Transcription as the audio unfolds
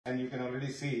And you can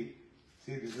already see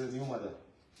this is a new mother.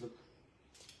 Look,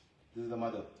 this is the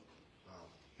mother. Wow.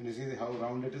 Can you see how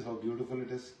round it is, how beautiful it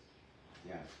is?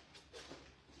 Yeah.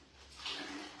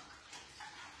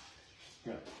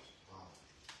 Yeah. Wow.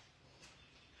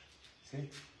 See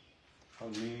how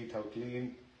neat, how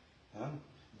clean. Huh?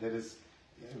 There is,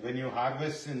 when you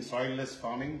harvest in soilless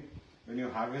farming, when you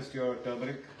harvest your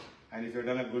turmeric, and if you've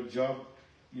done a good job,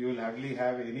 you will hardly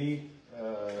have any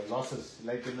losses.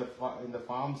 Like in the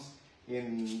farms,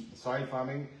 in soil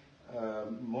farming,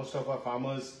 most of our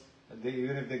farmers,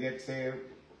 even if they get say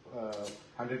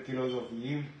 100 kilos of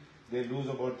yield, they lose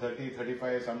about 30,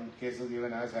 35, some cases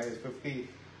even as high as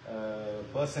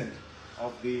 50%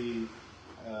 of the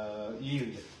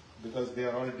yield, because they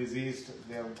are all diseased,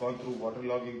 they have gone through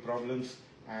waterlogging problems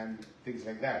and things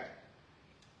like that.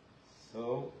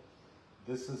 So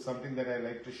this is something that I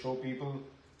like to show people,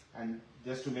 and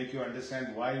just to make you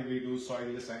understand why we do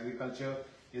soilless agriculture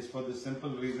is for the simple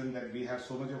reason that we have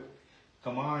so much of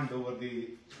command over the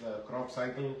crop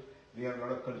cycle. We have a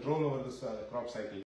lot of control over this crop cycle.